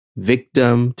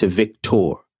victim to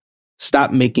victor.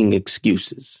 Stop making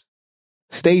excuses.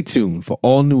 Stay tuned for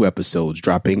all new episodes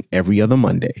dropping every other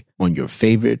Monday on your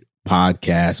favorite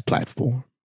podcast platform.